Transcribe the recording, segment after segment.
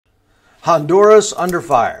Honduras Under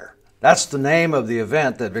Fire. That's the name of the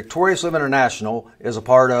event that Victorious Live International is a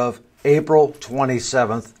part of April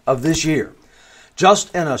 27th of this year.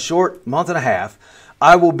 Just in a short month and a half,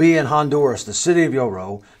 I will be in Honduras, the city of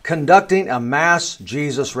Yoro, conducting a mass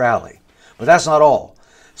Jesus rally. But that's not all.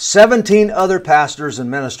 17 other pastors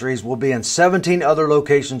and ministries will be in 17 other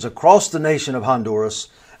locations across the nation of Honduras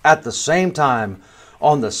at the same time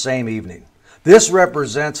on the same evening. This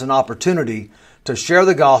represents an opportunity to share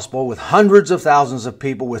the gospel with hundreds of thousands of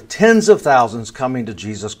people, with tens of thousands coming to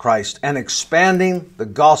Jesus Christ and expanding the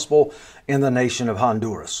gospel in the nation of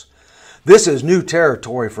Honduras. This is new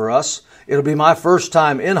territory for us. It'll be my first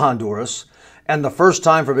time in Honduras and the first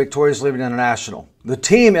time for Victorious Living International. The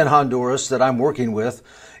team in Honduras that I'm working with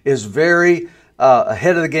is very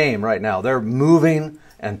ahead of the game right now. They're moving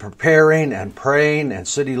and preparing and praying, and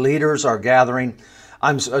city leaders are gathering.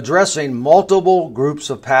 I'm addressing multiple groups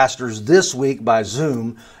of pastors this week by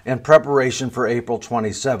Zoom in preparation for April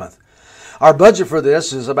 27th. Our budget for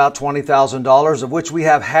this is about $20,000, of which we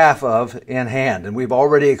have half of in hand, and we've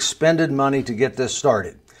already expended money to get this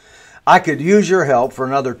started. I could use your help for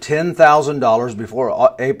another $10,000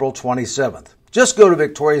 before April 27th. Just go to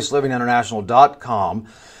victoriouslivinginternational.com,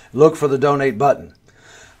 look for the donate button.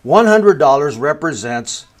 $100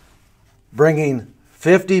 represents bringing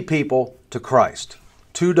 50 people to Christ.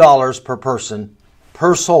 $2 per person,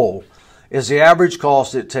 per soul, is the average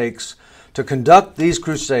cost it takes to conduct these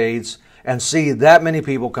crusades and see that many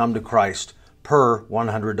people come to Christ per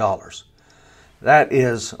 $100. That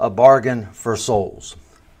is a bargain for souls.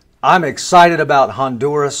 I'm excited about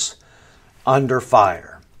Honduras Under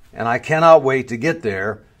Fire, and I cannot wait to get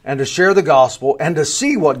there and to share the gospel and to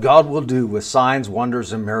see what God will do with signs,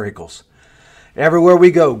 wonders, and miracles. Everywhere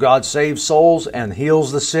we go, God saves souls and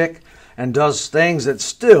heals the sick and does things that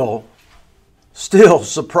still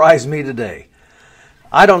surprise me today.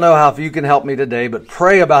 I don't know how you can help me today, but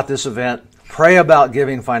pray about this event. Pray about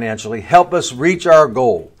giving financially. Help us reach our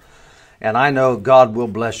goal. And I know God will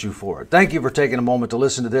bless you for it. Thank you for taking a moment to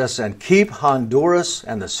listen to this, and keep Honduras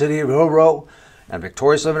and the city of Yoro and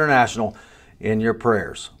Victorious Live International in your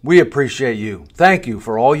prayers. We appreciate you. Thank you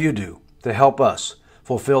for all you do to help us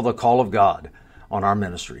fulfill the call of God on our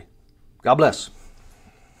ministry. God bless.